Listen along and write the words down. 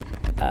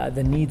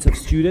the needs of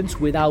students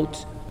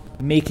without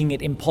making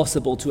it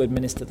impossible to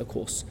administer the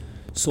course.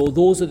 So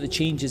those are the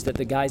changes that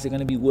the guys are going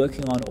to be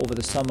working on over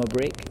the summer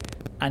break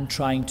and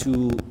trying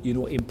to,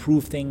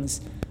 improve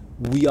things.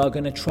 We are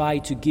going to try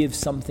to give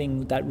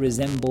something that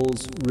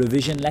resembles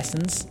revision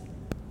lessons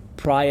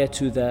prior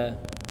to the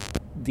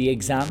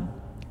exam.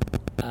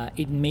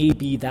 It may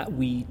be that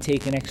we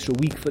take an extra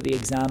week for the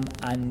exam,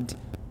 and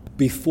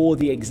before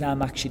the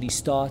exam actually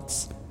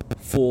starts,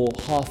 for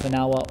half an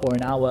hour or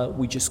an hour,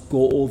 we just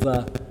go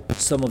over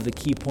some of the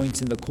key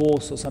points in the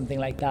course or something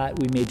like that.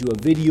 We may do a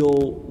video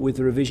with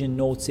revision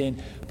notes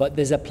in, but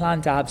there's a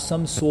plan to have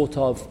some sort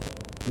of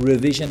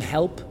revision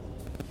help,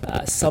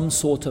 some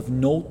sort of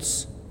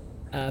notes,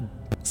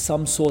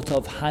 some sort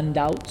of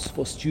handouts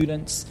for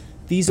students.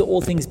 These are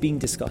all things being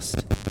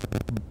discussed,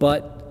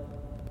 but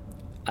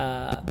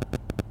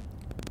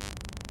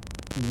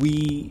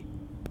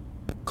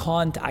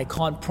I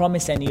can't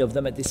promise any of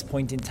them at this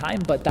point in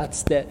time, but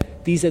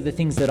these are the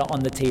things that are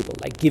on the table,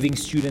 like giving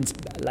students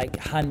like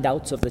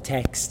handouts of the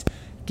text,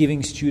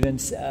 giving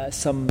students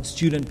some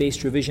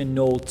student-based revision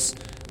notes,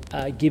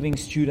 giving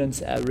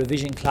students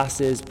revision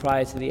classes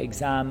prior to the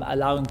exam,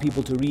 allowing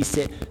people to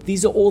resit.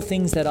 These are all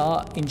things that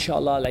are,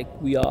 inshallah,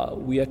 like we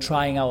are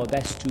trying our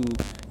best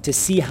to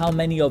see how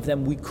many of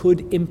them we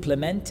could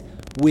implement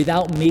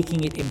without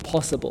making it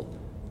impossible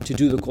to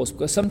do the course.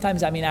 Because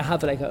sometimes, I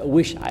have like a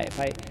wish,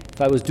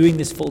 if I was doing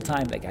this full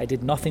time, like I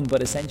did nothing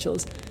but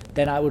essentials,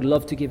 then I would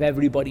love to give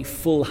everybody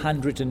full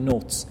handwritten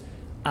notes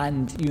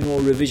and,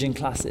 revision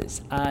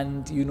classes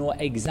and,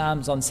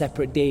 exams on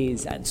separate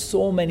days and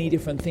so many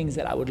different things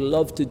that I would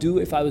love to do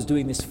if I was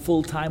doing this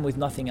full time with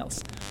nothing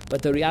else.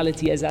 But the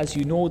reality is, as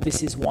you know,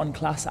 this is one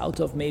class out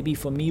of, maybe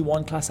for me,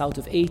 one class out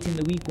of 8 in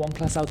the week, one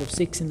class out of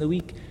 6 in the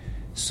week.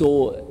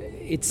 So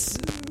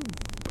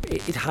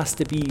it has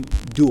to be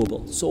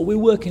doable. So we're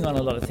working on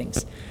a lot of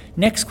things.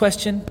 Next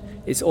question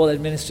is all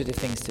administrative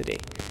things today.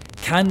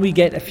 Can we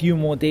get a few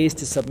more days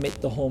to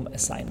submit the home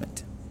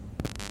assignment?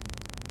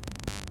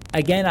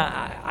 Again,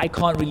 I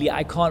can't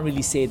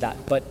really say that,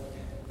 but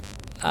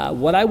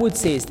what I would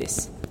say is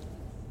this.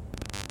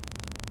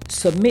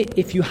 Submit,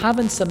 if you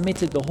haven't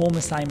submitted the home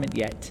assignment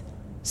yet,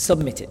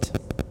 submit it.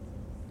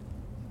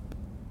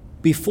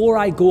 Before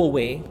I go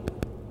away,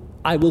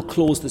 I will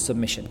close the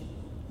submission.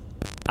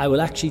 I will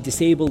actually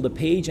disable the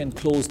page and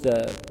close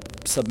the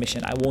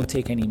submission. I won't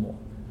take any more.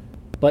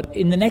 But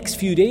in the next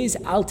few days,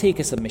 I'll take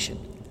a submission.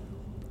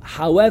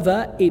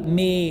 However, it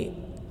may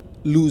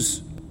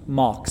lose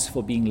marks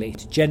for being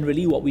late.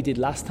 Generally, what we did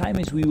last time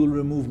is we will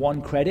remove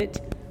 1 credit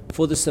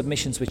for the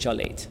submissions which are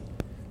late.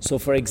 So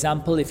for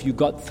example, if you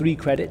got 3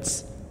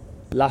 credits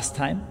last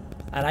time,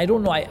 and I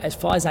don't know, as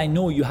far as I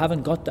know, you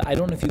haven't got I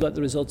don't know if you got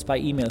the results by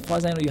email. As far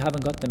as I know, you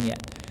haven't got them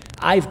yet.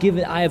 I have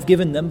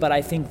given them, but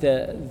I think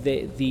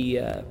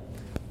the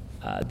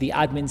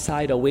admin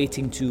side are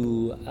waiting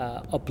to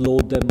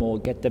upload them or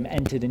get them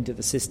entered into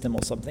the system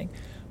or something.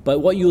 But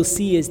what you'll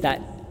see is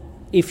that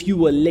if you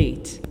were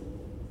late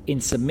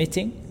in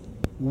submitting,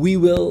 we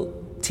will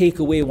take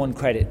away 1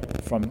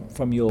 credit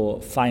from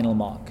your final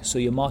mark. So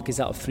your mark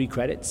is out of 3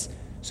 credits.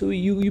 So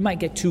you might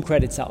get 2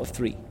 credits out of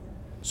 3.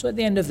 So at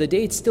the end of the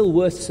day, it's still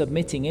worth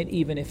submitting it,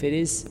 even if it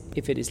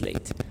is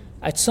late.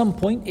 At some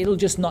point, it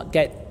just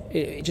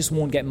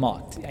won't get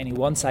marked. And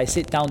once I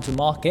sit down to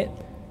mark it,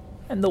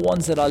 and the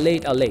ones that are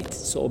late are late.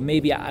 So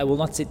maybe I will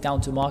not sit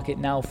down to mark it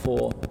now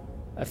for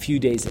a few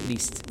days at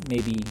least,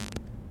 maybe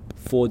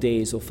 4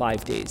 days or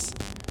 5 days.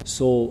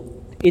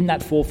 So in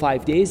that 4 or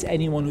 5 days,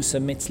 anyone who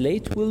submits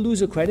late will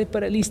lose a credit,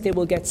 but at least they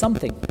will get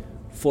something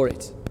for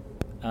it,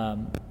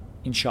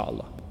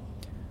 inshallah.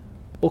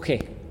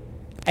 Okay.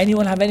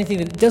 Anyone have anything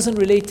that doesn't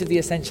relate to the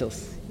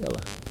essentials?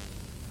 Yalla.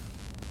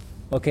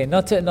 Okay,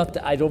 not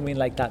I don't mean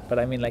like that, but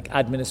I mean like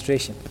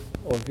administration.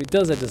 Or if it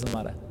does, it doesn't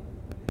matter.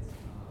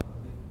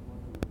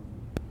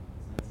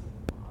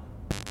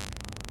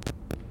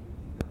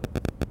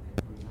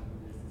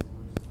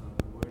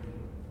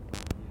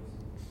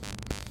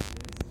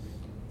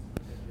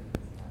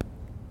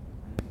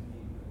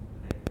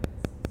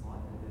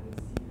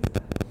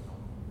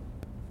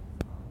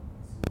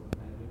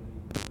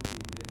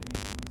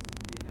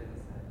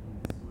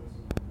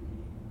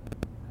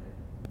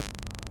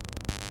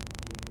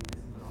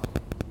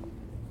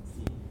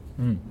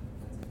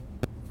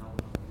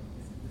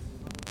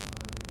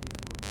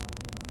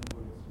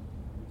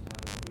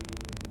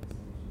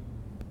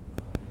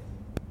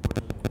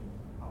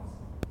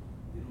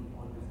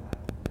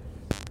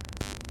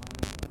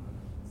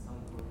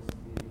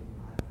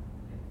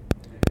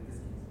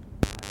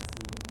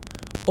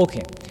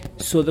 Okay,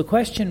 so the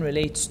question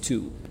relates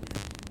to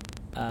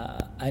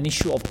an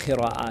issue of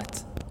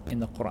qira'at in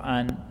the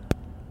Quran,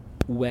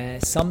 where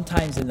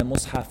sometimes in the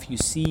Mus'haf you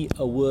see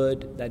a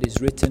word that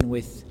is written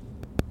with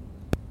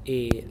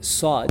a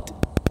sad,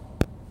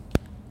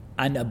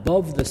 and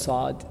above the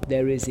sad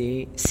there is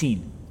a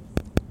sin.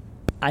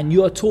 And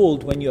you are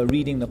told when you are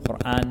reading the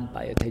Quran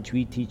by a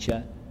tajweed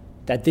teacher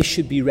that this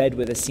should be read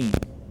with a sin.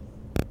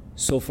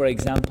 So for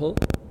example,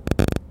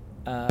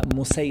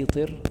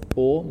 musaytir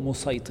or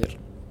musaytir.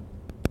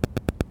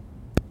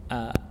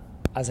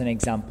 as an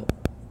example.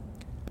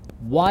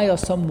 Why are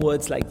some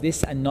words like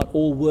this and not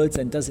all words,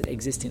 and does it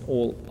exist in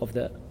all of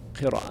the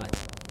qira'at?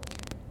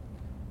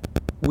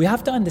 We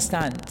have to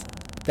understand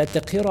that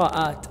the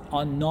qira'at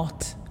are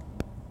not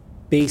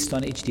based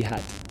on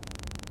ijtihad.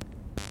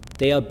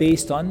 They are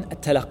based on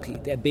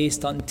talaqi. They are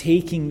based on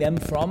taking them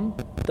from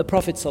the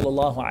Prophet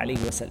sallallahu alaihi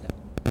wasallam.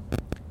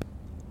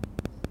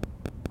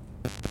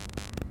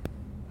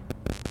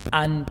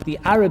 And the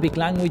Arabic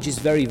language is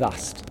very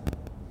vast.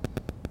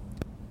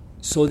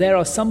 So there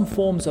are some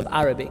forms of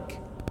Arabic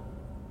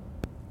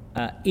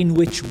in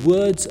which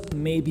words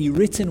may be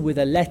written with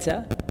a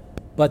letter,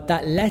 but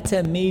that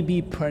letter may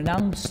be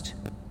pronounced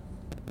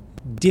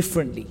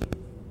differently.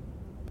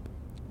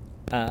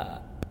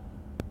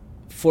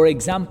 For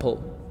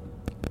example,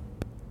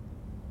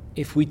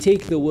 if we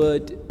take the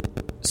word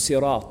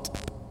sirat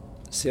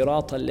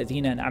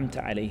alladhina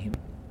an'amta alayhim,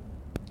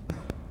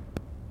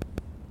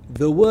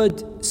 the word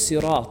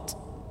sirat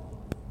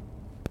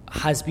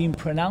has been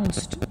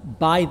pronounced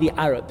by the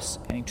Arabs,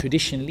 and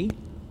traditionally,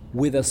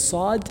 with a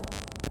sad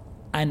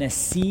and a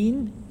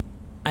sin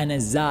and a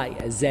zai,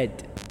 a z.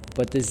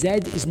 But the z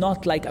is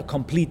not like a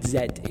complete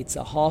z. It's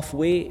a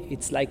halfway.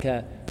 It's like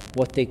a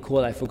what they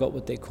call, I forgot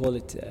what they call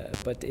it,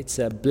 but it's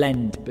a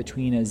blend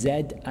between a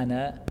z and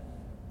a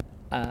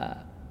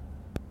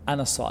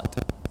sad.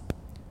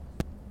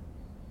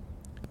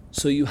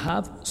 So you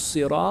have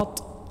sirat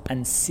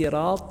and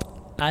sirat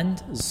and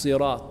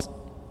zirat,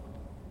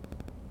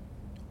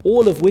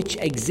 all of which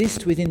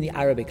exist within the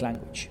Arabic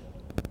language.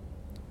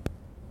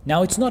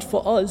 Now, it's not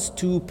for us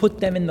to put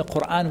them in the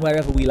Quran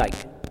wherever we like,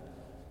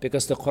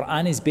 because the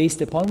Quran is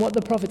based upon what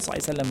the Prophet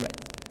ﷺ read.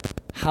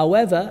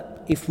 However,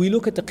 if we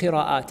look at the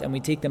qira'at and we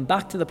take them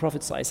back to the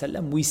Prophet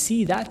ﷺ, we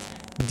see that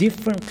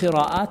different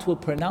qira'at will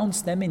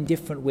pronounce them in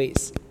different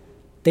ways.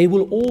 They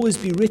will always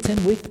be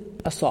written with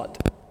a sad.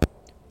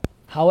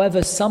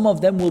 However, some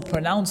of them will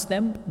pronounce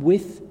them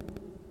with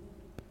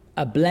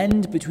a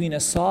blend between a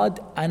sad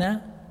and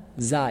a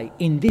zai.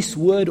 In this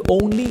word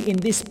only, in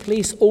this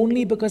place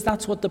only, because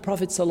that's what the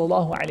Prophet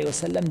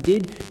ﷺ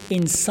did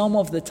in some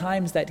of the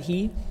times that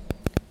he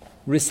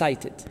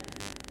recited.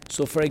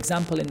 So for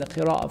example, in the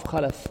qira'ah of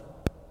Khalaf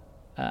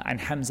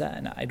and Hamza,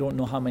 and I don't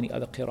know how many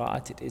other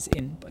qira'at it is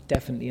in, but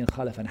definitely in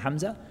Khalaf and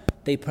Hamza,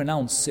 they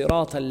pronounce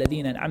sirat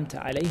alladhina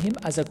an'amta alayhim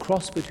as a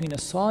cross between a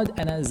sad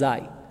and a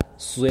zai.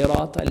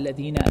 Sirat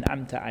alladhina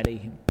an'amta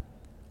alayhim,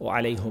 or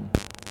alayhum,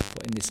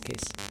 in this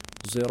case.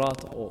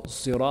 Sirat or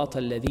sirat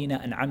alladhina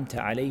an'amta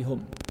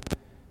alayhum.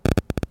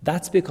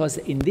 That's because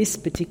in this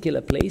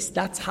particular place,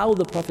 that's how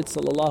the Prophet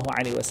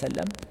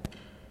ﷺ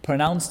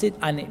pronounced it,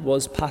 and it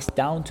was passed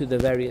down to the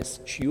various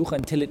shuyukh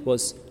until it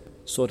was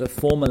sort of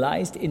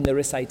formalized in the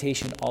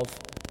recitation of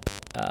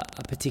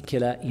a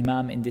particular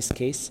imam, in this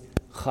case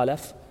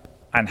Khalaf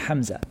and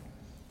Hamza.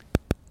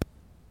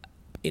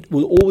 It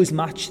will always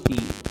match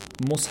the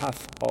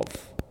mushaf of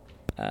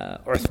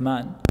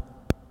Uthman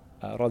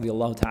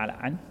radiyallahu ta'ala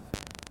an.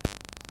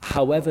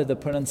 However, the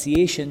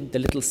pronunciation, the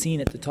little scene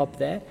at the top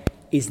there,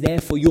 is there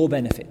for your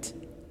benefit.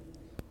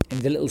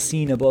 And the little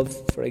scene above,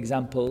 for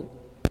example,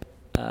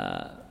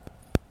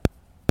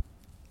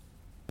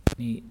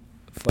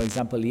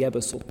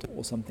 Yabasut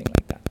or something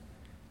like that.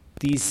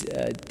 These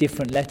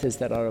different letters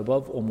that are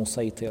above, or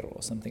Musaytir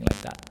or something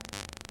like that,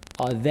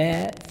 are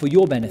there for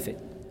your benefit.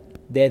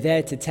 They're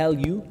there to tell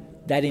you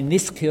that in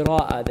this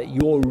qira'ah that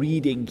you're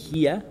reading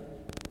here,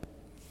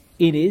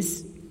 it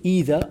is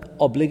either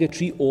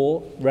obligatory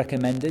or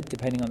recommended,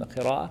 depending on the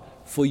qira'ah,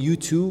 for you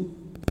to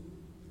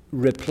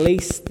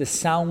replace the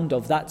sound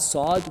of that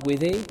sad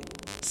with a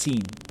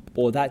sin,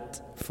 or that,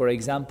 for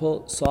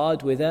example,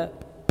 sad with a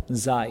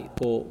zai,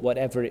 or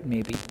whatever it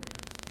may be.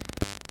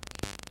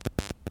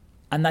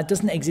 And that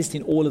doesn't exist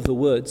in all of the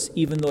words,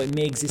 even though it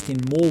may exist in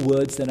more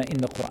words than are in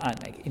the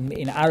Quran. Like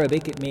in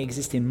Arabic, it may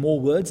exist in more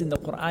words. In the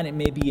Quran, it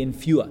may be in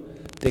fewer.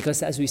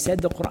 Because as we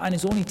said, the Quran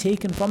is only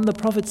taken from the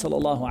Prophet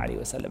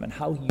ﷺ and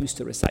how he used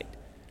to recite.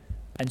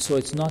 And so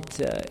it's not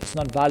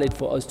valid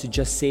for us to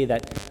just say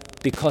that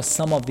because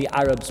some of the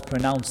Arabs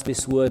pronounce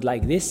this word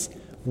like this,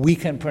 we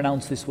can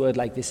pronounce this word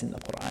like this in the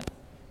Quran.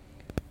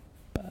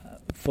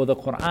 For the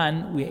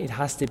Quran, it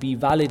has to be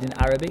valid in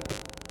Arabic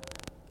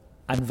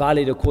and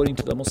valid according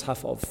to the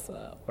Mus'haf of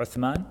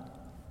Uthman,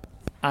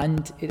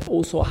 and it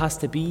also has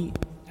to be,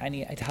 and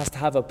it has to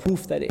have a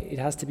proof that it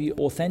has to be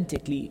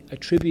authentically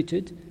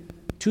attributed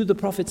to the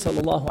Prophet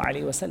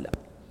ﷺ,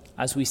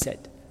 as we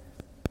said.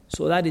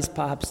 So that is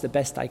perhaps the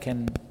best I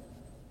can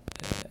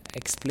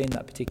explain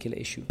that particular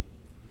issue.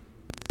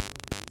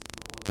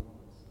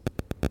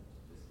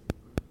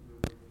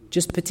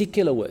 Just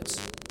particular words.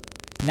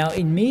 Now,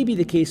 it may be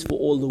the case for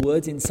all the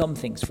words in some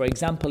things. For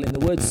example, in the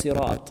word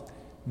sirat,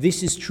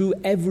 this is true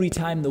every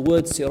time the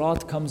word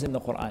sirat comes in the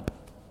Quran.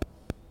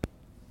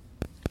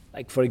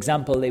 Like, for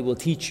example, they will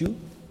teach you,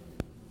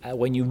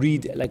 when you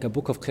read like a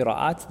book of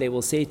qira'at, they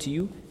will say to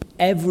you,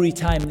 every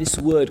time this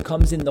word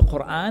comes in the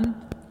Quran,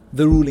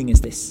 the ruling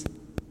is this.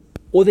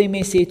 Or they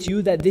may say to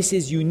you that this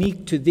is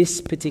unique to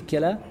this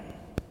particular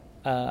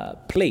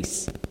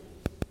place.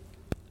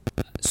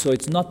 So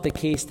it's not the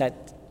case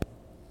that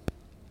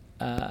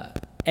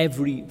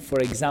for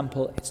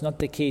example, it's not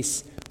the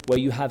case where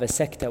you have a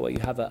sector, where you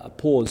have a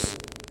pause,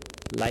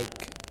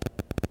 like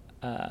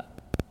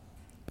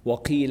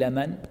وَقِيلَ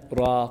مَنْ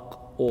رَاقٍ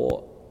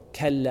or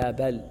كَلَّا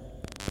بَلْ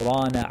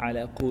رَانَ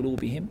عَلَى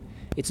قُلُوبِهِمْ.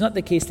 It's not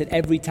the case that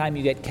every time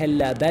you get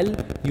كَلَّا بَلْ,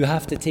 you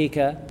have to take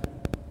a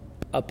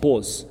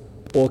pause.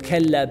 Or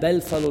كَلَّا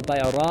بَلْ followed by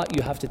a ra,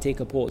 you have to take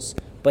a pause.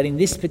 But in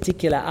this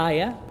particular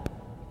ayah,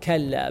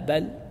 كَلَّا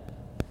بَلْ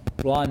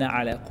رَانَ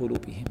عَلَى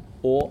قُلُوبِهِمْ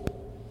or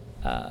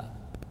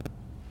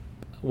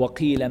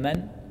وَقِيلَ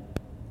مَنْ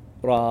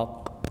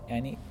رَاقٍ.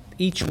 Yani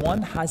each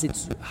one has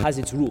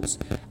its rules.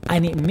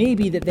 And it may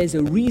be that there's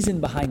a reason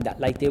behind that.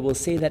 Like they will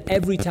say that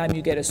every time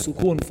you get a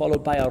sukoon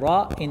followed by a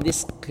ra in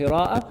this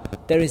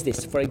qira'ah, there is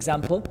this. For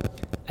example,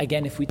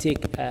 again, if we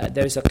take,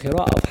 there is a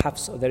qira'ah of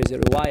Hafs, or there is a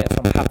riwayah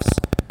from Hafs,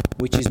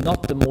 which is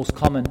not the most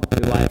common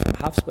riwayah from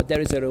Hafs, but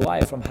there is a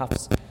riwayah from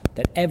Hafs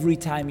that every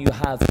time you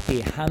have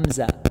a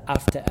hamza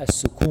after a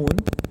sukoon,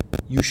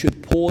 you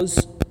should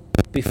pause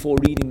before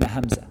reading the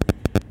hamza.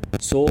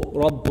 So,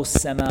 رَبُّ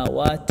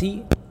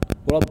السَّمَاوَاتِ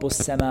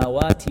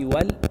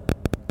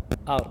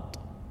وَالْأَرْضِ.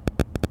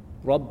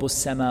 رَبُّ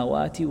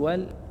السَّمَاوَاتِ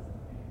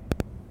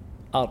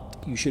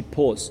وَالْأَرْضِ. You should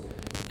pause.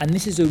 And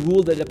this is a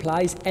rule that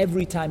applies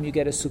every time you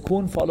get a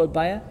sukoon followed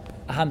by a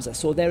hamza.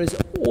 So there is,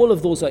 all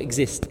of those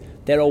exist.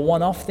 There are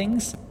one-off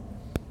things.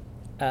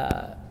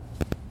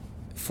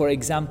 For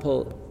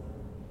example,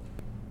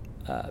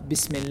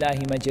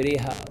 Bismillahi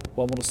majriha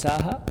wa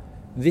mursaha.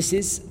 This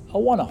is a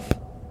one-off.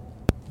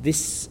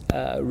 This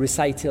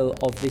recital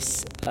of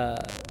this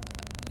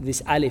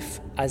alif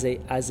as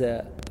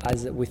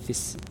with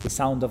the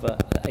sound of a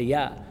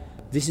ya.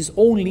 This is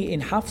only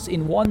in Hafs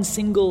in one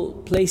single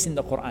place in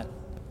the Quran.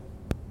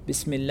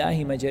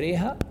 Bismillahi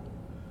majriha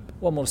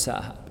wa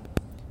mursaha.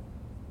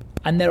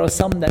 And there are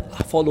some that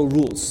follow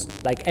rules,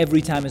 like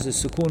every time there's a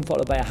sukoon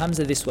followed by a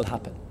hamza, this will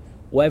happen.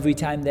 Or every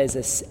time there's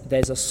a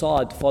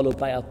sad followed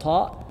by a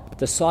ta,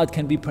 the sad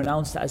can be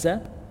pronounced as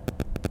a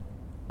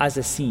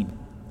sin,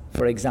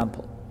 for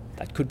example.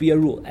 That could be a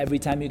rule. Every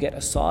time you get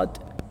a sad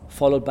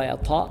followed by a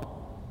ta,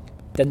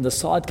 then the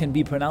sad can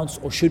be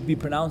pronounced or should be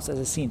pronounced as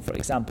a sin, for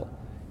example,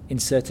 in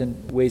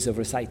certain ways of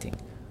reciting.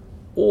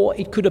 Or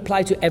it could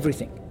apply to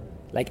everything.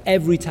 Like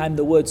every time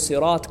the word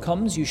sirat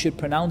comes, you should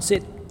pronounce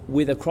it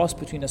with a cross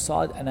between a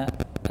sad and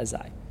a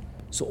zai.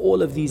 So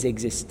all of these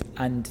exist,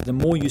 and the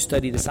more you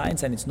study the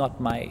science, and it's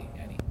not my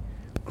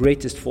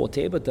greatest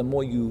forte, but the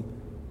more you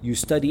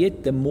study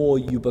it, the more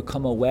you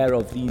become aware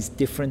of these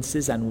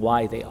differences and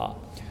why they are.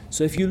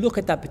 So if you look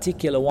at that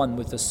particular one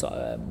with the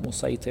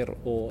Musaytir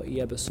or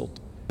Yabasut,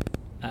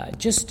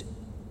 just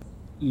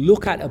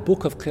look at a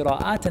book of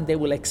qira'at and they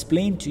will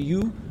explain to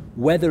you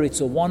whether it's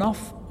a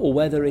one-off or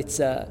whether it's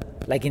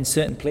like in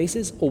certain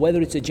places, or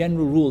whether it's a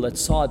general rule that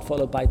sad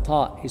followed by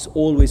ta is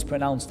always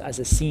pronounced as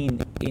a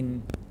sin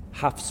in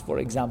Hafs, for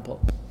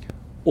example,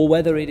 or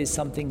whether it is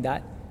something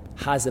that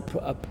has a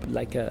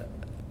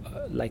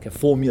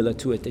formula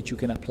to it that you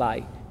can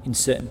apply in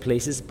certain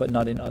places but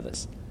not in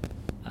others.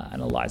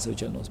 And Allah Azza wa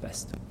Jalla knows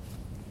best.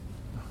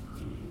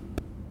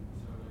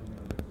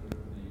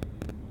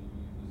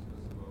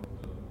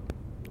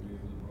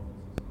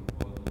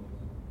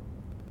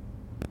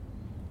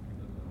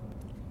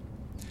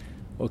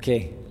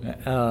 Okay.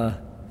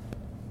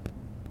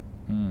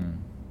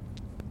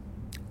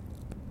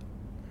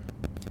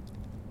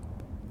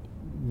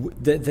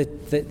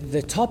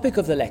 The topic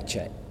of the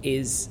lecture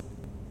is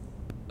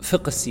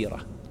fiqh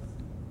al-sirah.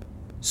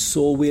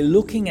 So we're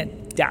looking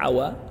at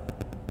da'wah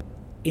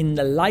in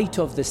the light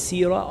of the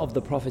seerah of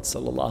the Prophet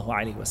sallallahu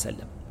alaihi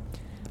wasallam.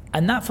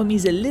 And that for me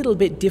is a little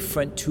bit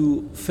different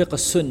to fiqh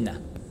al-sunnah,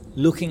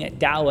 looking at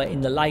da'wah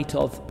in the light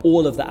of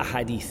all of the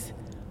ahadith,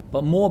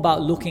 but more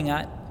about looking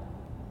at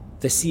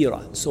the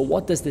seerah. So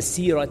what does the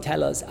seerah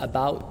tell us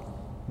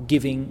about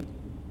giving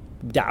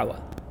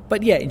da'wah?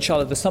 But yeah,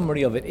 inshallah, the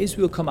summary of it is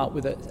we'll come out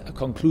with a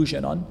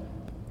conclusion on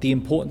the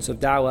importance of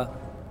da'wah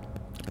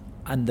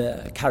and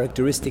the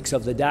characteristics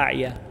of the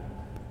da'iyah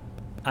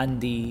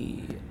and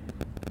the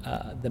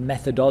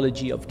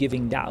methodology of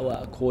giving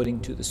da'wah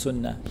according to the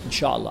sunnah.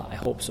 Inshallah, I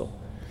hope so.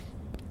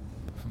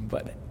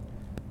 But I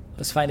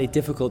just find it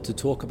difficult to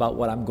talk about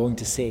what I'm going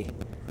to say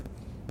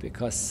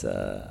because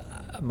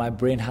my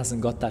brain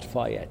hasn't got that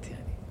far yet.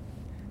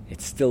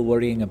 It's still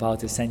worrying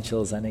about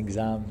essentials and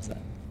exams.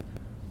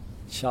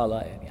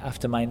 Inshallah,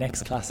 after my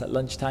next class at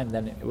lunchtime,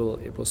 then it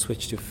will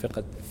switch to fiqh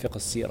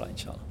al-sirah,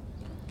 inshallah.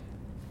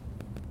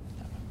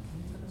 Can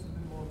you tell us a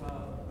bit more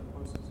about the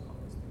process of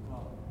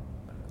istiqlal?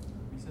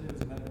 We said it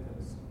was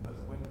Americans, but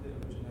when did it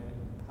originate?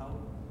 How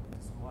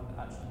does one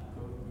actually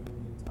go through the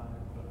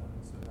entire Quran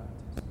so that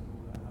it tests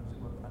all that? How does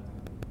it work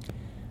practically?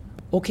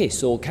 Okay,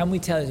 so can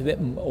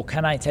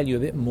I tell you a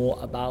bit more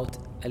about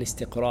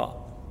al-istiqra?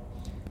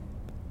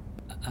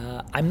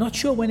 I'm not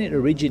sure when it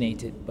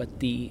originated, but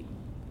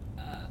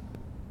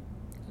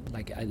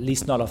at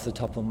least not off the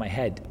top of my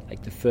head,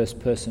 like the first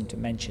person to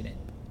mention it.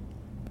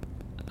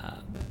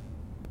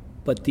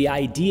 But the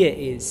idea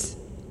is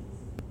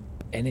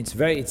And it's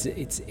very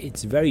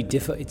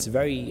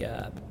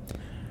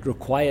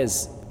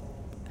requires,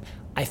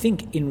 I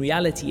think in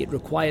reality it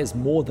requires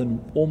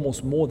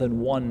almost more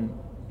than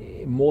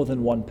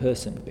one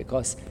person,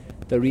 because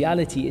the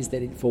reality is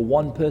that for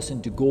one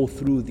person to go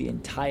through the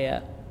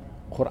entire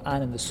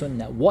Quran and the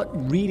Sunnah, what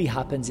really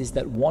happens is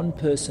that one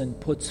person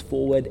puts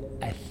forward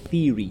a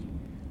theory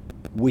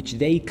which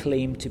they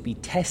claim to be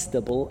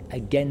testable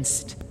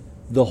against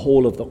the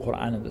whole of the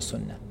Quran and the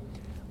Sunnah.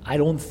 I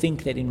don't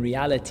think that in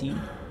reality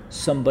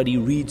somebody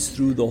reads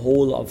through the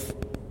whole of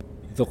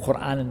the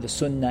Quran and the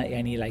Sunnah,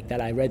 like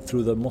that. I read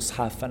through the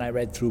Mus'haf and I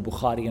read through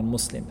Bukhari and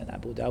Muslim and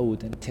Abu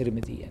Dawud and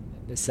Tirmidhi and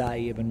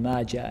Nasa'i, Ibn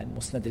Majah and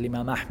Musnad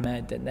al-Imam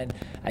Ahmad and then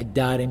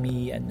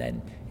Ad-Darimi and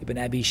then Ibn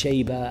Abi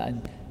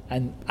Shayba,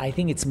 and I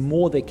think it's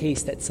more the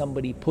case that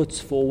somebody puts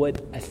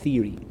forward a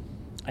theory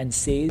and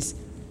says,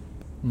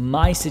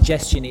 my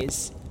suggestion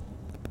is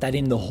that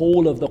in the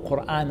whole of the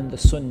Quran and the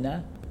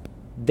Sunnah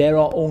there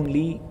are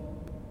only,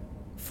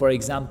 for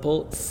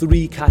example,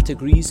 3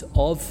 categories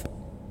of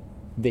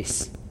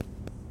this.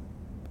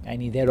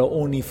 And there are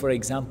only, for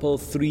example,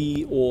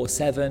 3 or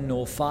 7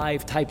 or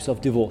 5 types of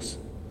divorce,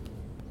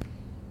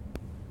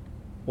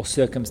 or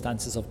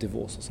circumstances of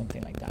divorce, or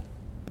something like that.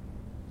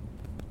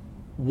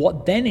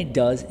 What then it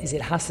does is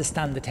it has to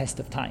stand the test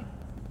of time.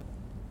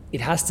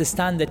 It has to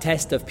stand the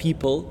test of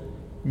people,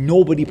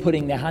 nobody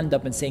putting their hand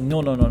up and saying,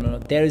 no,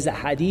 there is a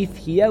hadith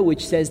here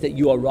which says that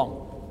you are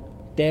wrong.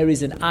 There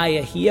is an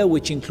ayah here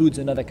which includes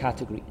another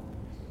category.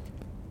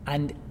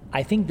 And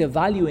I think the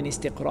value in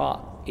istiqra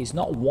is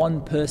not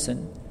one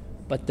person,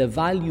 but the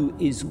value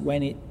is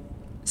when it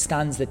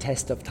stands the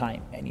test of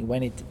time, and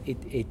when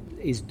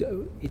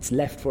it's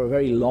left for a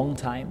very long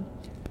time,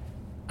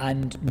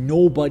 and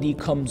nobody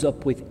comes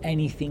up with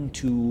anything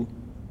to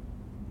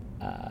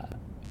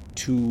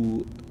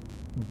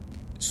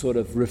sort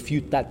of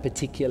refute that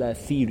particular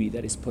theory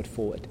that is put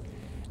forward.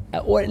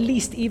 Or at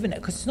least even,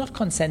 because it's not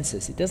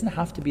consensus, it doesn't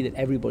have to be that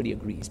everybody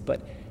agrees, but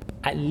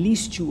at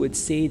least you would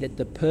say that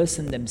the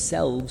person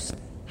themselves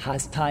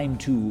has time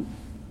to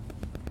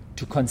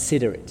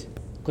consider it.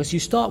 Because you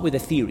start with a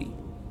theory.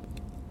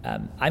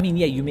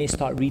 You may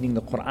start reading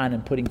the Quran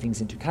and putting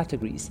things into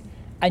categories,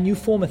 and you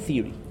form a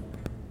theory.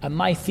 And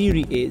my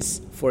theory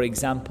is, for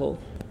example,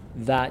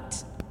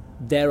 that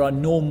there are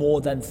no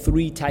more than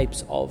 3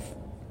 types of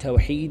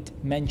tawheed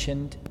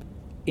mentioned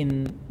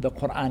in the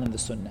Quran and the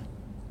Sunnah.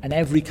 And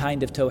every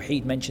kind of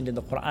tawheed mentioned in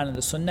the Quran and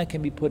the Sunnah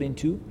can be put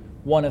into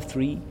one of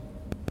 3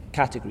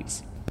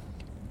 categories.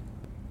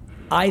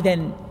 I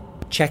then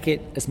check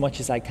it as much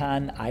as I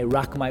can. I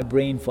rack my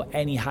brain for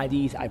any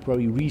hadith. I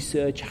probably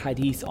research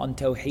hadith on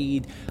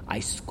tawheed.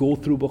 I go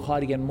through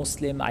Bukhari and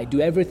Muslim. I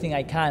do everything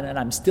I can, and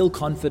I'm still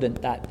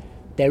confident that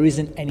there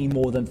isn't any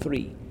more than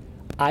 3.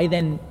 I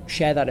then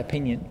share that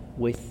opinion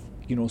with,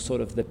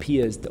 sort of the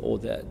peers or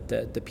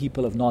the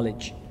people of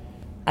knowledge.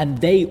 And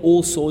they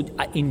also,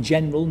 in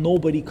general,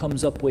 nobody kind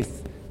of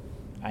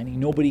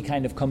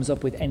comes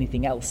up with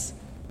anything else.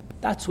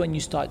 That's when you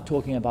start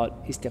talking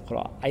about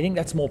istiqra. I think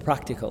that's more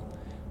practical.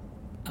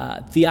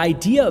 The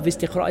idea of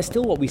istiqra is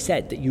still what we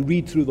said, that you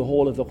read through the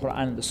whole of the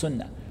Quran and the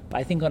Sunnah. But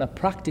I think on a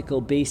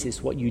practical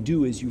basis, what you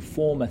do is you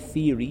form a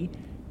theory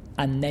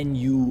and then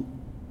you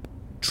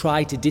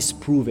try to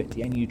disprove it,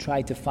 and you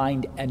try to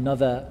find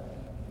another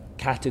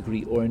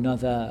category or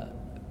another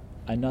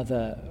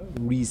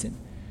reason.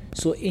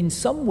 So in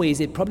some ways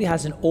it probably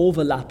has an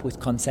overlap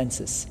with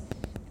consensus,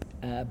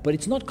 but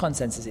it's not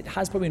consensus. It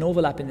has probably an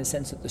overlap in the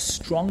sense that the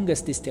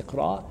strongest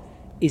istiqra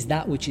is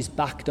that which is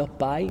backed up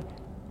by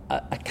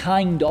a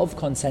kind of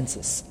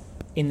consensus,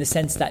 in the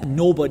sense that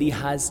nobody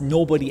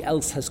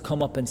else has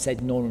come up and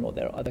said no,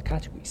 there are other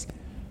categories.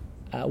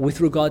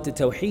 With regard to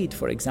tawheed,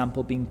 for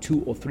example, being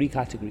 2 or 3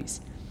 categories,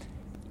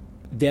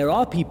 there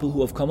are people who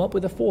have come up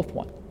with a 4th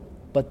one,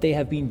 but they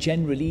have been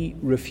generally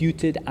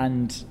refuted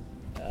and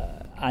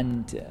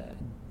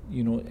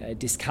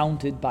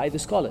discounted by the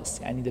scholars.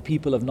 And the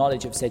people of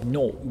knowledge have said,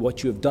 no,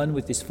 what you have done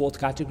with this 4th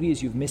category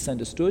is you've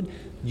misunderstood.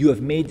 You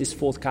have made this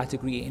 4th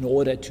category in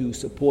order to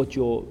support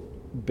your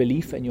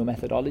belief and your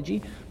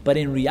methodology, but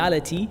in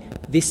reality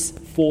this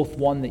 4th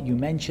one that you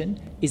mentioned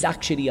is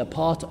actually a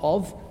part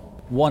of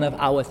one of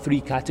our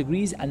 3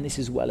 categories, and this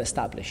is well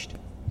established.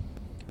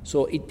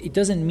 So it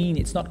doesn't mean,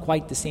 it's not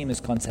quite the same as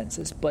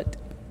consensus, but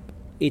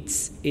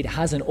it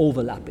has an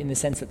overlap in the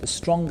sense that the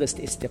strongest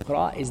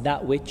istiqra is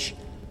that which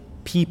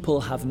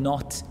people have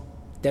not,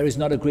 there is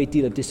not a great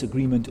deal of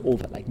disagreement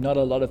over. Like, not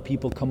a lot of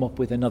people come up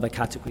with another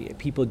category.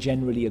 People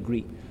generally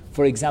agree.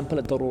 For example,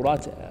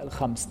 al-darurat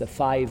al-khams, the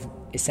 5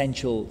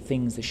 essential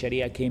things the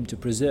Sharia came to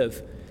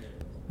preserve,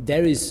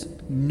 there is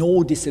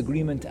no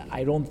disagreement.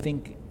 I don't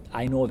think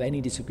I know of any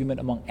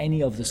disagreement among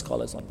any of the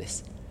scholars on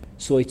this.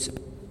 So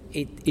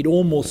it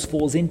almost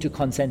falls into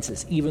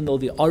consensus, even though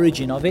the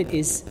origin of it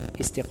is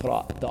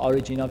istiqra. The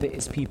origin of it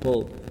is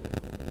people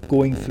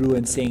going through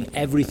and saying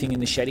everything in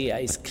the Sharia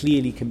is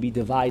clearly can be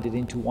divided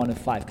into one of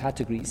 5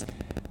 categories,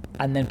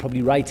 and then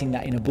probably writing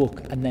that in a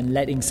book and then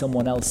letting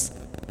someone else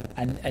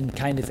and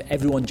kind of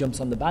everyone jumps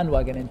on the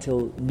bandwagon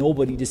until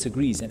nobody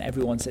disagrees and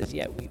everyone says,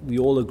 yeah, we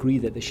all agree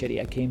that the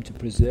Sharia came to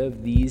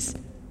preserve these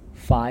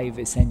 5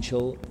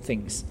 essential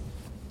things.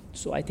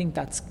 So I think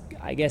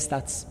I guess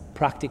that's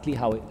practically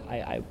how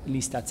at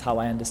least that's how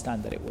I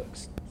understand that it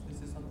works.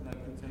 This is something that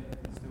could take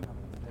still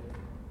happen today.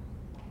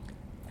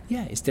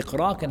 Yeah,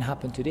 istiqra can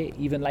happen today,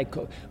 even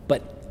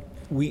but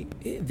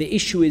the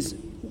issue is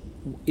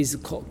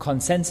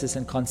consensus,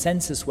 and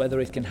consensus, whether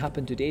it can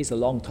happen today, is a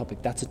long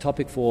topic. That's a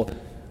topic for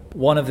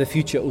one of the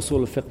future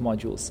Uṣūl al-fiqh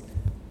modules.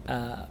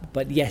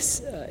 But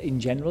yes, in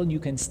general, you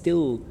can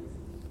still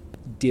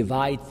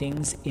divide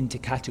things into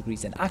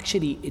categories. And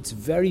actually, it's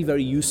very,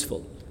 very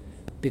useful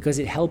because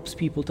it helps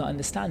people to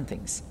understand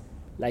things.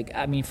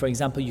 For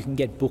example, you can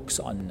get books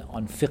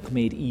on fiqh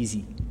made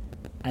easy.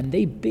 And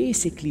they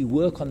basically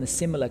work on the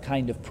similar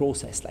kind of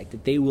process. Like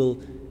that they will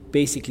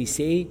basically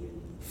say,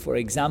 for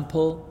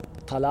example,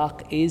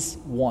 talaq is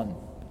 1,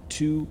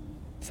 2,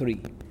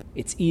 3.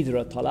 It's either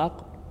a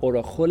talaq or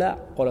a khula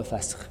or a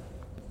fasakh.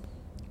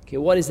 Okay,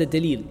 what is the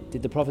dalil?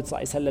 Did the Prophet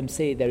ﷺ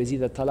say there is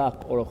either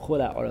talaq or a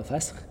khula or a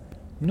fasakh?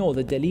 No,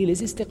 the dalil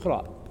is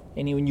istiqra.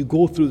 And when you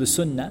go through the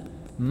sunnah,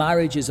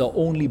 marriages are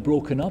only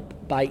broken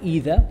up by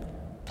either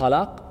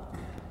talaq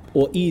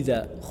or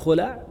either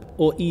khula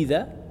or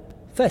either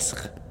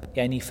fasakh.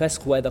 Yani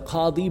fasakh, where the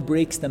qadi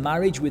breaks the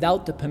marriage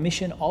without the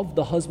permission of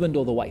the husband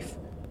or the wife,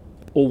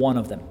 or one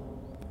of them.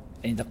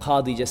 And the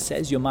qadi just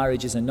says your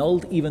marriage is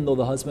annulled, even though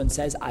the husband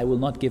says, I will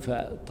not give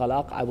her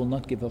talaq, I will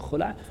not give her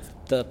khula.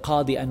 The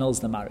qadi annuls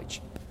the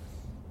marriage.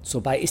 So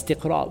by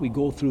istiqra, we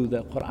go through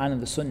the Quran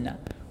and the Sunnah,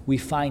 we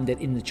find that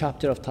in the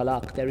chapter of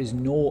talaq, there is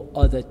no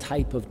other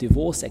type of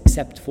divorce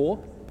except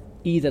for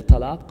either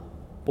talaq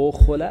or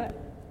khula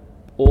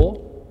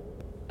or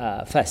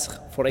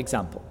fasakh, for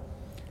example.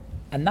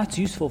 And that's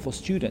useful for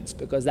students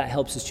because that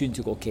helps the student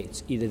to go, okay,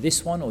 it's either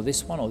this one or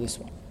this one or this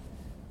one.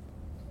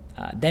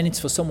 Then it's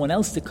for someone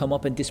else to come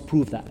up and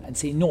disprove that and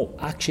say, no,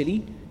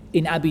 actually,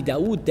 in Abi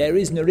Dawood, there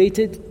is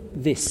narrated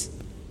this.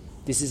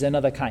 This is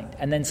another kind.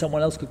 And then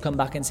someone else could come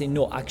back and say,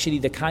 no, actually,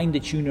 the kind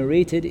that you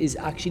narrated is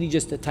actually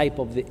just a type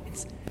of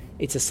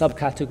it's a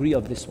subcategory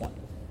of this one.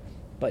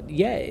 But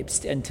yeah,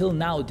 until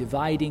now,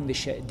 dividing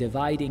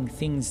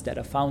things that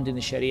are found in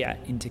the Sharia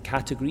into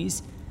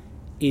categories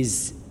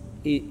is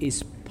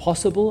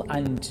possible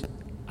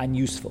and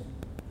useful.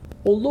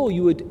 Although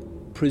you would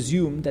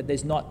presume that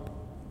there's not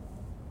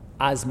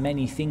as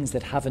many things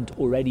that haven't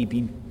already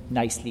been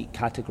nicely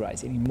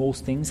categorized. I mean,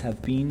 most things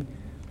have been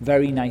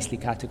very nicely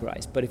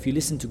categorized. But if you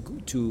listen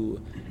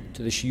to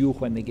the shuyukh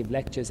when they give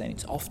lectures, and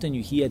it's often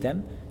you hear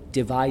them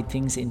divide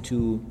things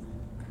into,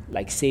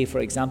 like say for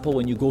example,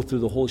 when you go through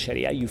the whole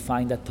Sharia, you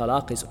find that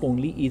talaq is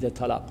only either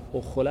talaq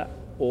or khula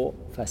or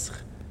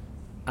fasakh.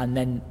 And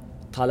then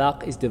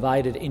talaq is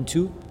divided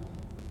into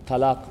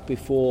talaq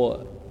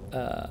before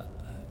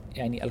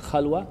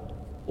al-khalwa,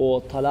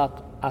 or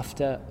talaq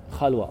after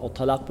khalwa, or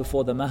talaq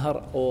before the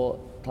mahar, or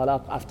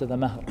talaq after the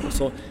mahar.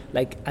 So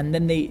and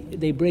then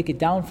they break it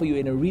down for you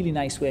in a really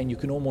nice way, and you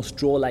can almost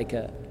draw like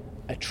a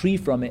tree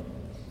from it,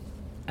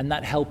 and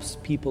that helps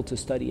people to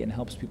study and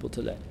helps people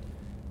to learn.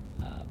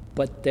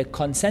 But the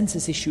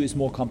consensus issue is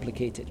more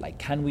complicated. Like,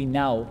 can we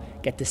now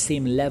get the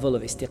same level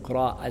of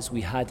istiqra as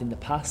we had in the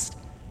past?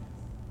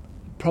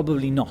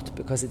 Probably not,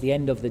 because at the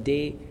end of the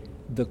day,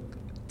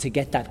 to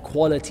get that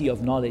quality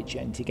of knowledge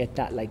and to get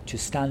that, to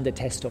stand the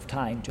test of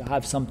time, to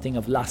have something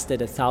have lasted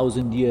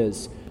 1,000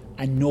 years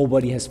and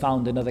nobody has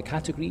found another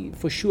category,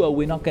 for sure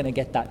we're not going to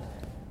get that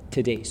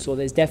today. So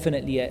there's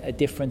definitely a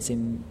difference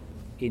in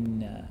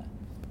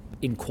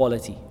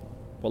quality.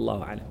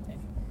 Wallahu a'lam.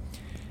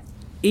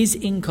 Is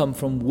income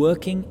from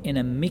working in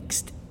a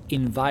mixed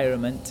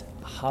environment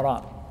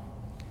haram?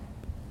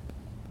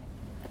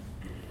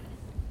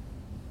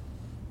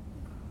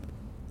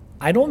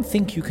 I don't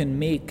think you can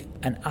make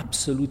an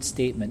absolute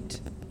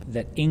statement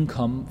that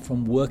income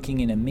from working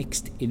in a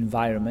mixed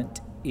environment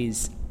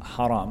is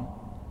haram.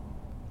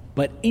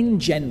 But in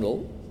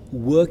general,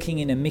 working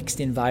in a mixed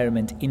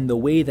environment in the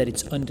way that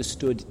it's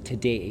understood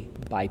today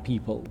by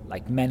people,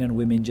 like men and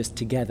women just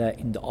together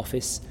in the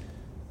office,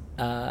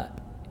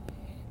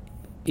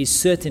 is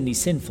certainly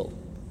sinful.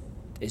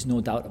 There's no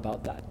doubt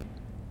about that.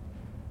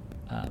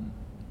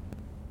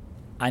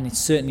 And it's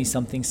certainly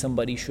something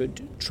somebody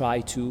should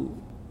try to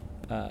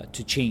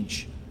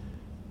change.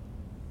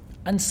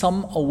 And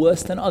some are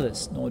worse than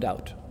others, no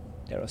doubt.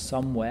 There are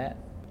some where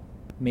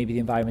maybe the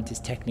environment is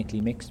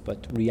technically mixed,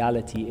 but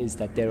reality is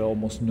that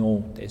there's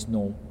no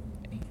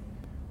any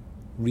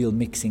real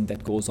mixing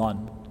that goes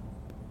on.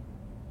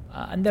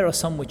 And there are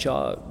some which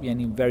are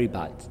very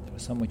bad. There are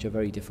some which are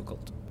very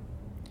difficult.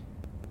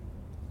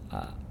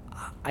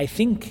 I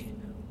think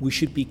we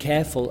should be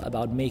careful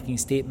about making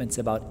statements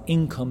about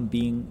income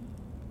being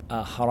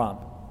haram.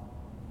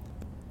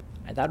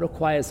 And that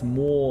requires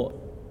more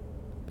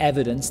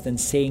evidence than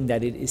saying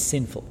that it is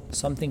sinful.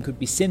 Something could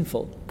be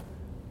sinful,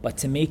 but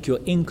to make your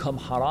income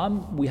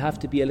haram, we have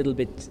to be a little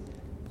bit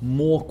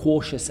more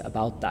cautious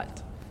about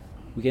that.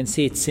 We can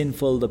say it's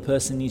sinful, the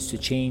person needs to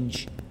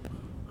change,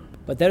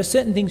 But there are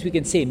certain things we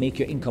can say make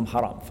your income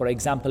haram. For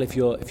example, if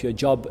your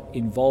job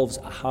involves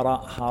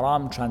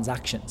haram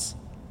transactions,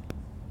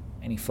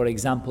 and if, for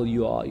example,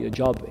 your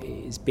job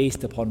is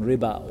based upon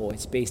riba, or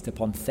it's based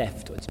upon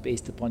theft, or it's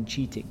based upon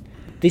cheating,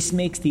 this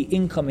makes the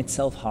income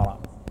itself haram.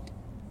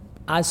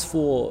 As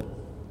for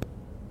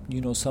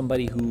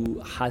somebody who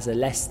has a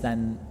less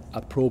than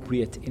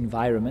appropriate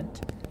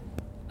environment,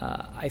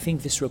 I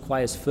think this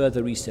requires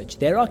further research.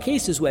 There are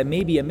cases where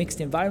maybe a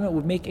mixed environment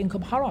would make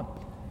income haram,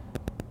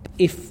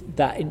 if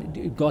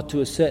that got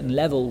to a certain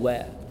level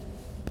where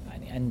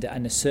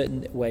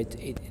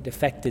it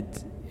affected,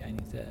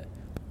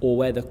 or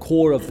where the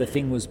core of the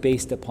thing was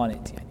based upon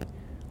it.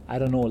 I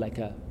don't know, like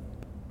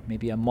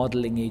maybe a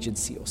modeling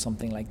agency or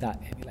something like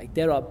that. Like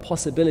there are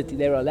possibilities,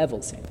 there are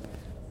levels.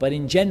 But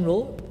in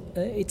general,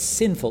 it's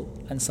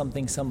sinful and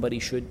something somebody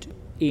should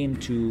aim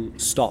to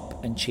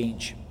stop and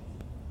change.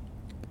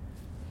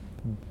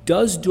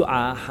 Does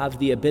dua have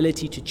the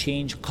ability to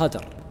change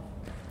qadr?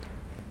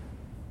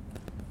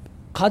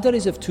 Qadr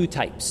is of two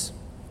types.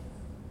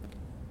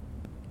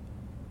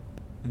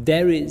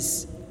 There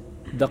is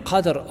the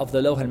qadr of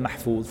the Lawh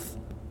al-Mahfuz,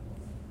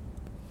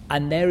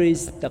 and there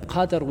is the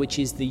qadr which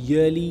is the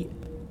yearly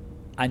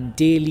and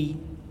daily,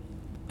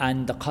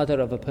 and the qadr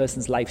of a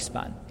person's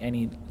lifespan.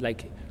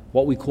 Like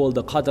what we call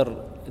the qadr,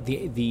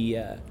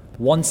 the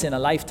once in a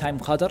lifetime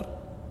qadr,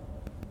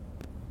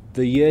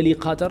 the yearly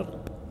qadr,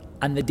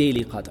 and the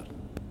daily qadr.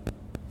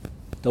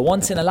 The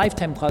once in a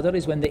lifetime qadr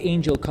is when the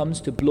angel comes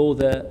to blow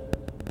the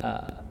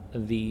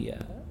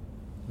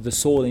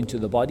soul into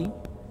the body.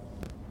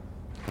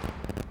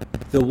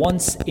 The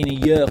once in a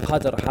year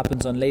qadr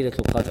happens on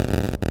Laylatul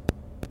Qadr.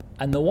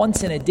 And the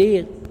once in a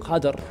day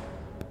qadr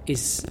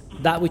is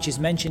that which is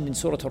mentioned in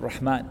Surah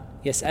Al-Rahman.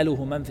 يَسْأَلُهُ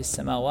مَنْ فِي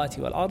السَّمَاوَاتِ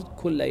وَالْأَرْضِ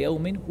كُلَّ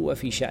يَوْمٍ هُوَ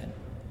فِي شَأْنٍ.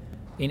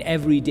 In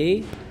every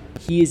day,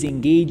 he is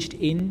engaged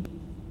in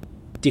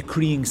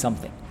decreeing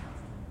something.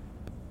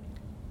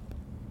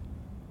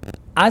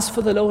 As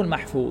for the Lawh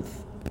al-Mahfuz,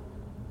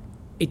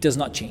 it does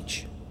not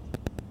change.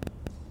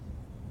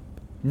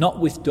 Not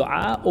with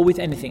dua or with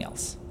anything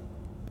else.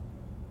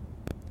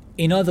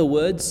 In other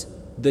words,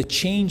 the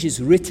change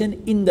is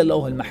written in the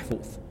Lawh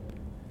al-Mahfuz.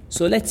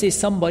 So let's say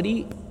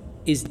somebody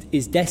is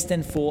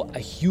destined for a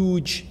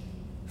huge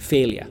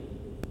failure.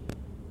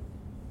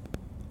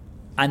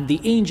 And the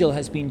angel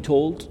has been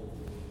told,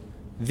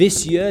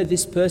 this year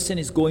this person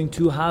is going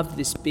to have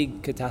this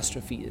big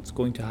catastrophe, it's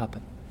going to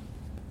happen.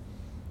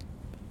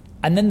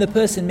 And then the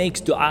person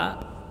makes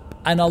dua,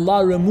 and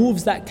Allah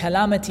removes that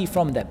calamity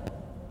from them.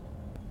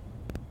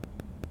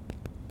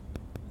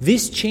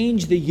 This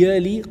changed the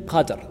yearly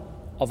qadr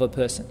of a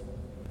person.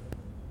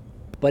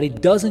 But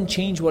it doesn't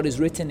change what is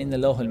written in the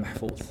Lawh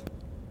al-Mahfuz.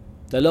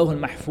 The Lawh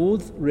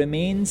al-Mahfuz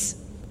remains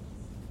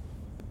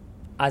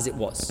as it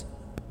was.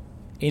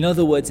 In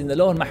other words, in the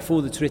Lawh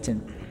al-Mahfuz it's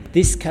written,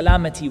 this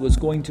calamity was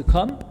going to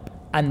come,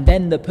 and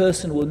then the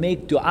person will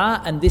make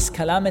dua, and this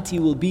calamity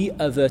will be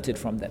averted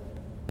from them.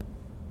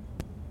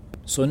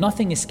 So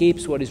nothing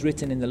escapes what is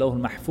written in the Lawh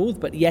al-Mahfuz,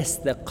 but yes,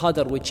 the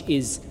qadr which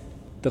is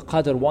the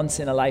qadr once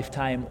in a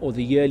lifetime, or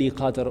the yearly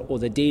qadr, or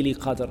the daily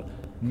qadr,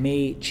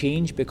 may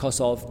change because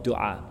of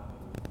dua.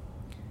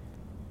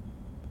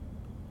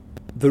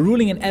 The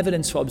ruling and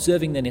evidence for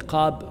observing the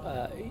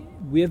niqab,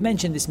 we have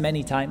mentioned this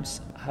many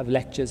times. I have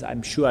lectures,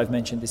 I'm sure I've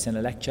mentioned this in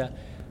a lecture.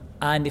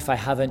 And if I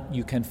haven't,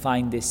 you can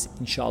find this,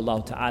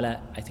 inshallah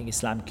ta'ala. I think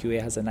Islam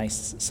QA has a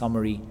nice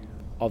summary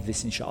of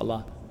this,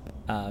 inshallah.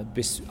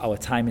 Our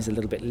time is a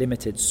little bit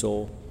limited,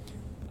 so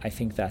I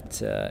think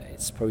that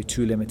it's probably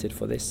too limited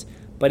for this.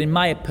 But in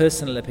my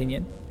personal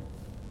opinion,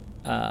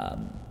 the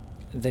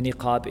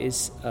niqab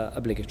is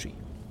obligatory.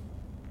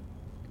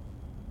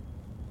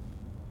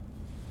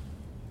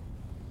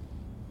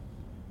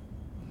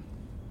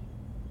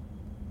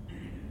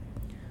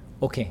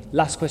 Okay,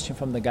 last question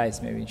from the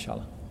guys, maybe,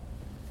 inshallah.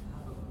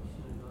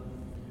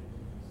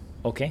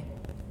 Okay.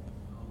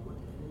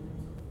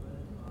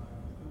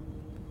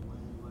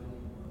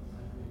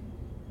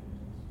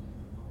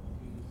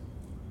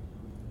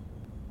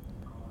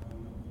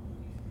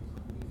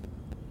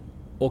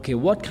 Okay,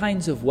 what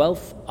kinds of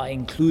wealth are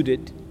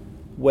included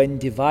when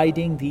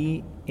dividing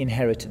the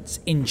inheritance?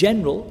 In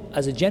general,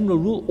 as a general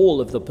rule,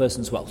 all of the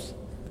person's wealth,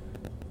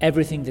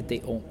 everything that they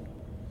own.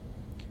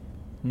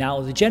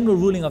 Now, the general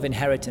ruling of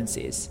inheritance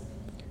is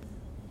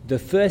the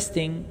first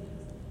thing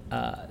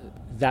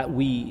that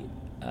we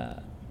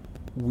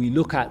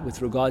look at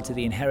with regard to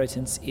the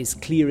inheritance is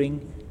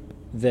clearing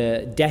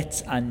the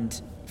debts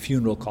and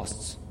funeral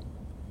costs.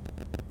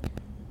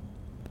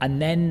 And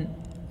then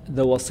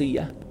the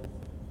wasiyah,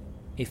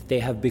 if they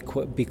have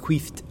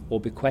bequeathed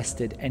or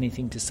bequested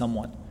anything to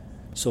someone.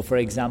 So for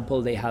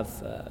example, they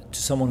have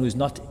to someone who is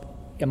not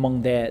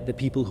among the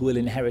people who will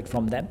inherit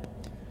from them.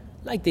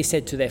 Like they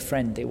said to their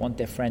friend, they want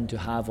their friend to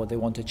have, or they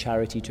want a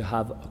charity to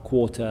have a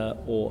quarter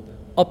or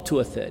up to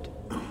a third.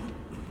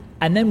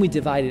 And then we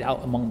divide it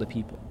out among the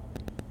people.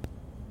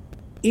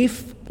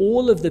 If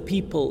all of the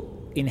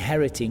people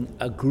inheriting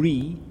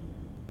agree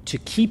to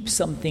keep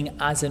something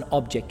as an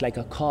object, like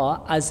a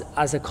car,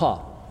 as a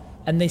car,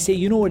 and they say,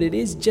 you know what it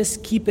is,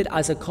 just keep it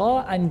as a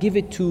car and give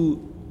it to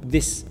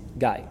this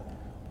guy.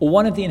 Or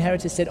one of the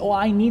inheritors said, oh,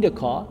 I need a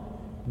car,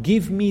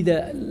 give me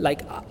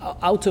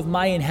out of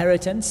my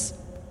inheritance,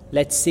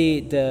 let's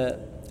say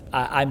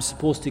I'm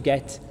supposed to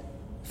get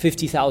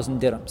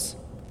 50,000 dirhams.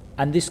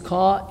 And this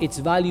car, its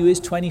value is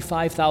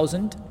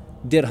 25,000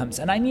 dirhams.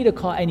 And I need a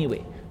car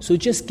anyway. So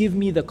just give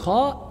me the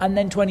car and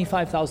then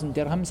 25,000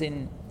 dirhams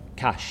in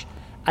cash.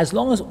 As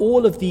long as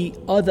all of the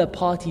other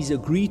parties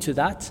agree to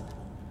that,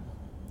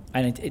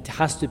 and it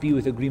has to be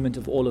with agreement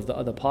of all of the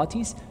other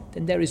parties,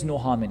 then there is no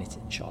harm in it,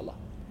 inshallah.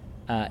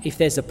 If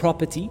there's a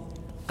property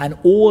and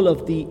all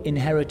of the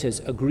inheritors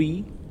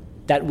agree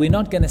that we're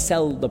not going to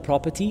sell the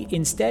property,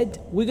 instead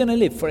we're going to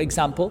live. For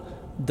example,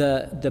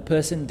 the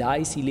person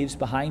dies, he leaves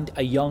behind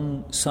a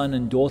young son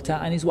and daughter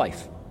and his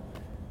wife.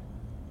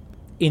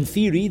 In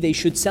theory, they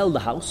should sell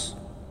the house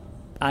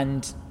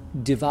and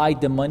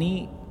divide the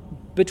money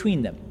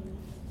between them.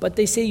 But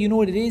they say, you know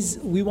what it is,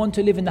 we want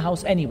to live in the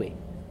house anyway.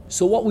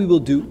 So what we will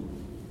do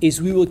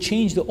is we will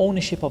change the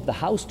ownership of the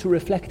house to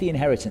reflect the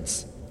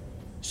inheritance.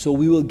 So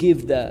we will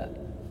give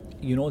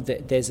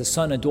there's a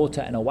son, a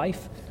daughter and a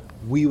wife.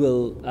 We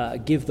will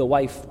give the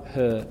wife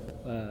her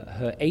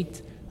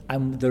 8,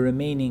 and the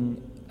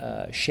remaining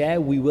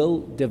share we will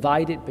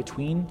divide it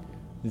between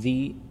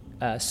the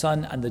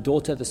son and the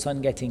daughter, the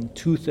son getting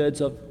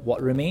 2/3 of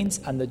what remains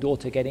and the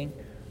daughter getting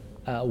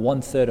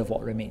 1/3 of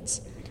what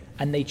remains.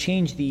 And they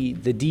change the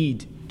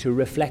deed to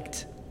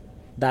reflect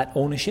that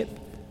ownership,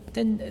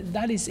 then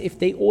that is, if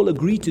they all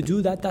agree to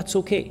do that, that's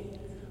okay.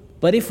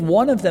 But if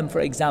one of them, for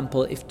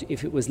example,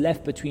 if it was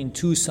left between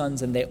two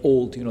sons and they're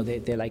old,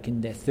 they're like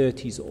in their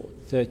 30s or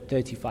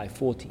 35,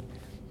 40,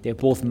 they're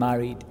both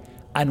married,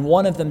 and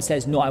one of them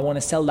says, no, I want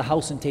to sell the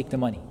house and take the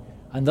money,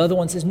 and the other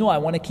one says, no, I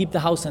want to keep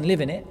the house and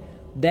live in it,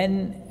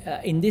 then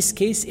in this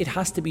case, it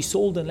has to be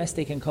sold unless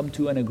they can come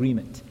to an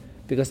agreement.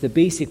 Because the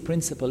basic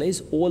principle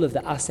is all of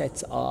the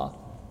assets are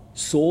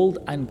sold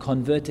and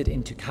converted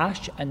into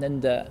cash, and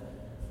then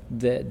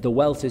the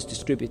wealth is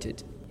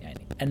distributed.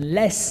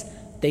 Unless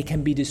they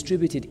can be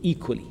distributed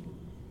equally.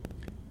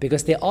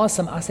 Because there are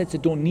some assets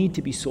that don't need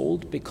to be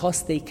sold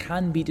because they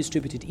can be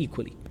distributed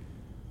equally.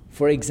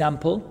 For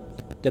example,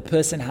 the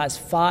person has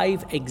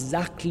 5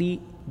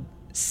 exactly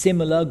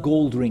similar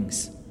gold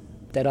rings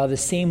that are the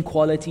same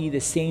quality, the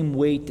same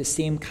weight, the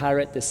same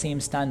carat, the same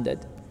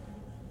standard.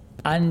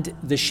 And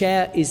the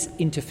share is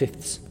into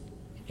fifths.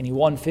 And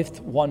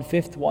 1/5,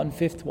 1/5,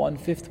 1/5,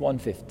 1/5,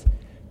 1/5.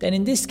 Then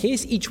in this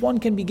case, each one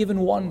can be given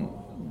 1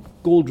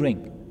 gold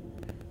ring.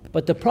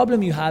 But the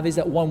problem you have is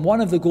that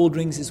one of the gold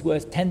rings is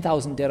worth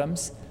 10,000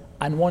 dirhams,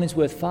 and one is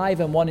worth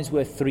 5 and one is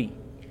worth 3.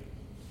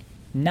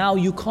 Now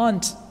you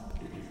can't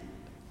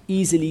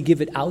easily give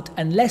it out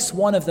unless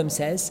one of them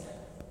says,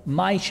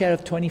 my share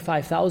of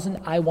 25,000,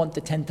 I want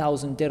the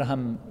 10,000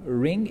 dirham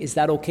ring, is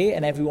that okay?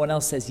 And everyone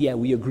else says, yeah,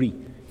 we agree.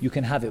 You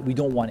can have it, we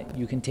don't want it,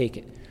 you can take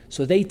it.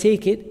 So they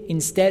take it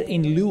instead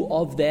in lieu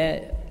of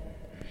their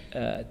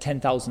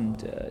 10,000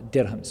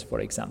 dirhams, for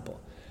example.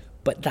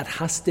 But that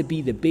has to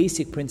be, the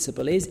basic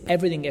principle is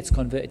everything gets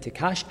converted to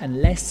cash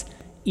unless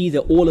either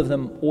all of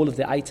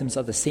the items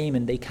are the same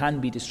and they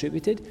can be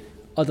distributed.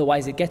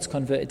 Otherwise it gets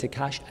converted to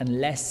cash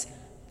unless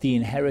the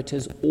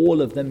inheritors,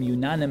 all of them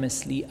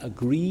unanimously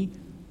agree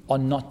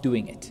on not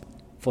doing it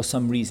for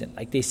some reason.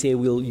 Like they say,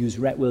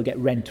 we'll get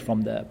rent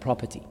from the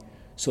property.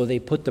 So they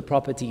put the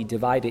property,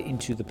 divide it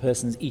into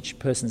each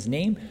person's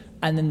name,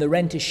 and then the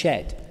rent is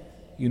shared.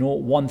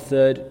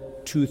 1/3,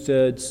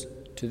 2/3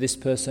 to this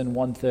person,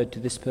 1/3 to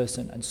this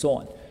person, and so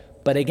on.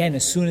 But again,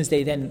 as soon as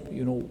they then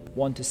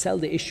want to sell,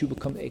 the issue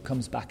it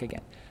comes back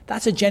again.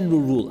 That's a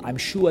general rule. I'm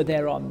sure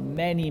there are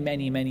many,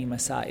 many, many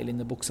masail in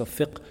the books of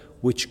fiqh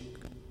which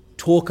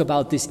talk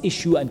about this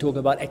issue and talk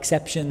about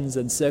exceptions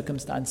and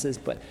circumstances.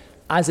 But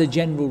as a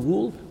general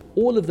rule,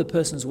 all of the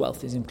person's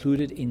wealth is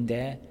included in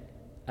their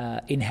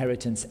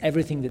inheritance,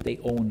 everything that they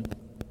own.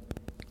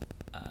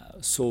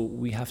 So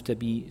we have to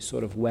be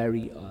sort of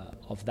wary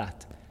of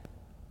that.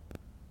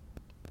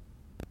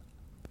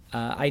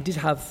 I did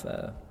have,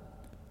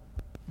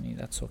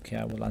 that's okay,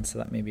 I will answer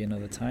that maybe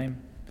another time.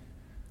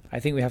 I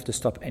think we have to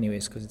stop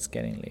anyways because it's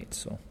getting late.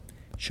 So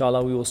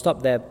inshallah we will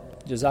stop there.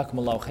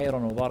 Jazakumullahu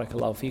khairan wa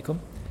barakallahu feekum.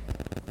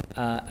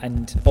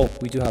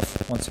 We do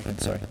have, one second,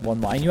 sorry, one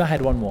more. I knew I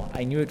had one more.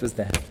 I knew it was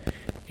there.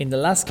 In the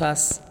last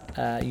class,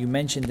 you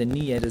mentioned the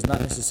niyyah does not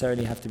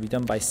necessarily have to be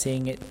done by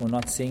saying it or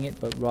not saying it,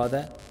 but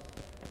rather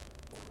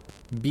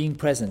being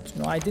present.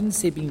 No, I didn't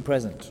say being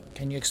present.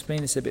 Can you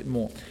explain this a bit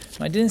more?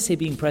 No, I didn't say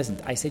being present.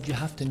 I said you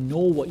have to know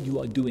what you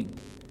are doing.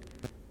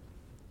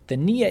 The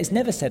niyyah is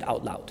never said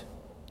out loud.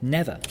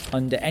 Never,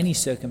 under any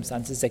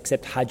circumstances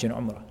except Hajj and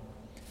Umrah.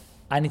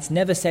 And it's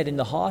never said in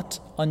the heart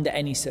under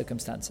any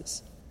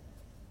circumstances.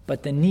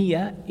 But the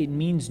niyyah, it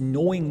means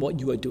knowing what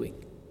you are doing.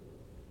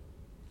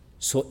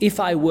 So if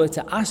I were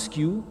to ask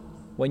you,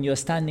 when you're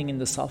standing in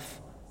the saf,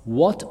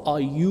 what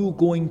are you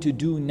going to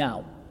do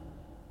now?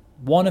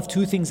 One of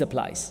two things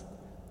applies.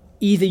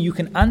 Either you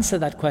can answer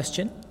that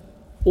question,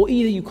 or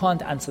either you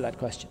can't answer that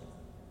question.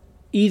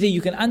 Either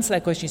you can answer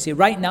that question, say,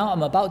 right now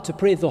I'm about to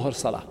pray Dhuhr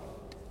Salah.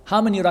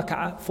 How many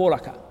rak'ah? 4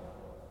 rak'ah.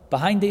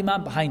 Behind the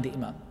Imam, behind the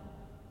Imam.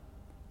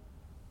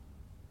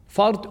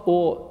 Fard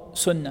or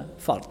Sunnah?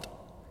 Fard.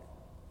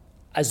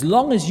 As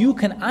long as you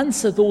can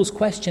answer those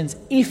questions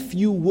if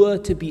you were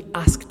to be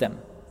asked them,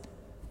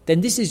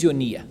 then this is your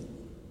niyyah.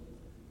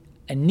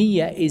 And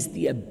niyyah is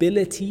the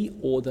ability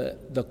or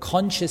the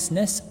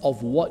consciousness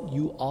of what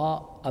you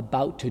are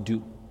about to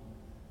do.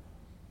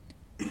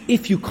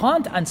 If you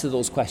can't answer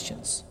those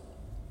questions,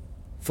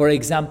 for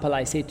example,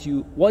 I say to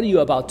you, what are you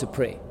about to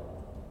pray?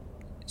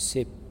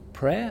 Say,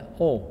 prayer?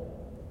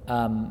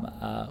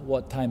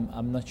 What time?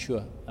 I'm not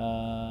sure.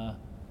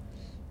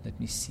 Let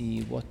me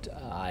see. What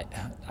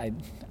I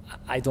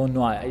don't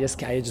know. I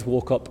just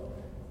woke up.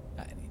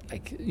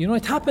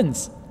 It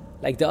happens.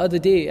 Like the other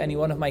day,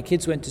 one of my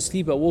kids went to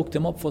sleep. I woke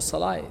them up for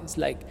salah. It's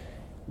like,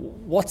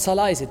 what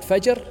salah is it?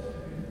 Fajr?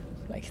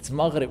 Like it's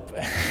Maghrib.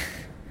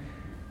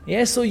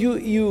 Yeah. So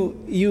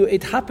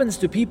it happens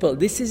to people.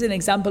 This is an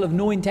example of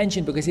no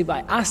intention, because if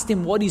I asked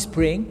him what he's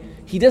praying,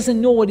 he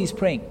doesn't know what he's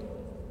praying.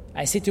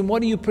 I said to him,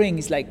 what are you praying?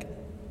 He's like,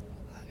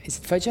 is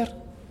it Fajr?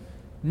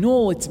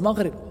 No, it's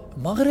Maghrib.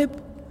 Maghrib?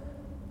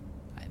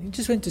 And he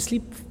just went to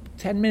sleep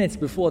 10 minutes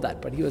before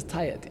that, but he was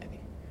tired.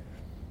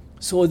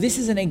 So this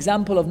is an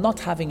example of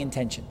not having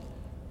intention.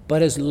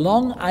 But as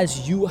long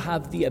as you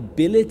have the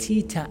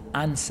ability to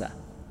answer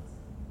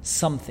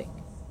something,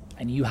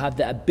 and you have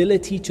the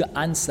ability to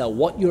answer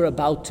what you're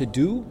about to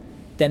do,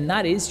 then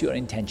that is your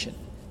intention.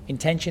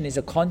 Intention is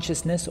a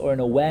consciousness or an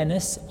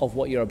awareness of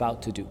what you're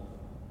about to do.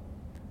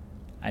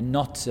 And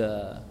not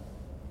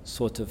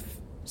sort of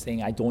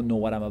saying, I don't know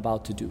what I'm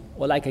about to do.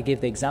 Or like I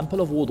gave the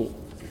example of wudu.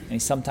 And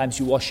sometimes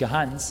you wash your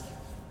hands,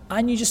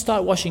 and you just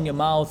start washing your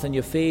mouth and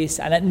your face,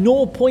 and at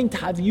no point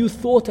have you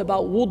thought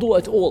about wudu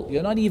at all.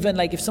 You're not even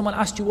like, if someone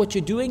asked you what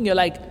you're doing, you're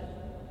like,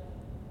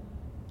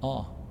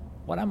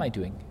 what am I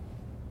doing?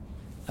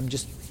 I'm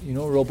just,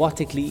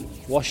 robotically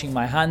washing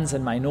my hands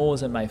and my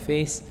nose and my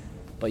face.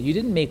 But you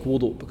didn't make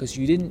wudu because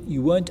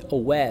you weren't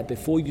aware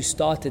before you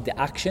started the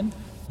action.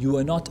 You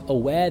were not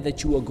aware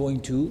that you were going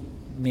to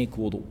make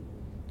wudu.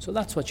 So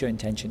that's what your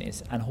intention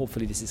is, and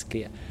hopefully this is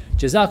clear.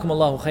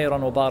 Jazakumullahu khairan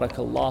wa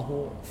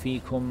barakallahu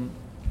feekum.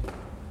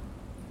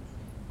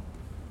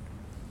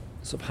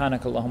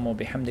 سبحانك اللهم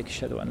وبحمدك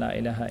أشهد أن لا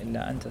إله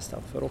إلا أنت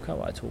أستغفرك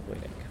وأتوب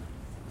إليك.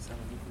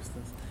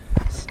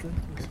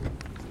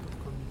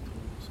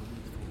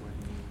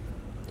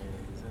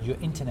 Your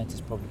internet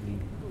is probably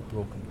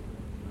broken.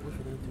 What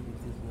should I do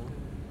with this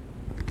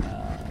now?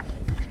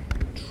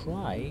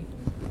 Try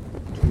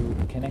to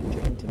connect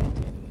your internet.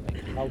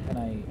 Like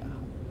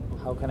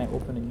how can I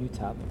open a new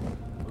tab? Okay.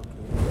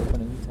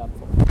 Open a new tab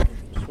for me.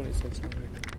 Just want it to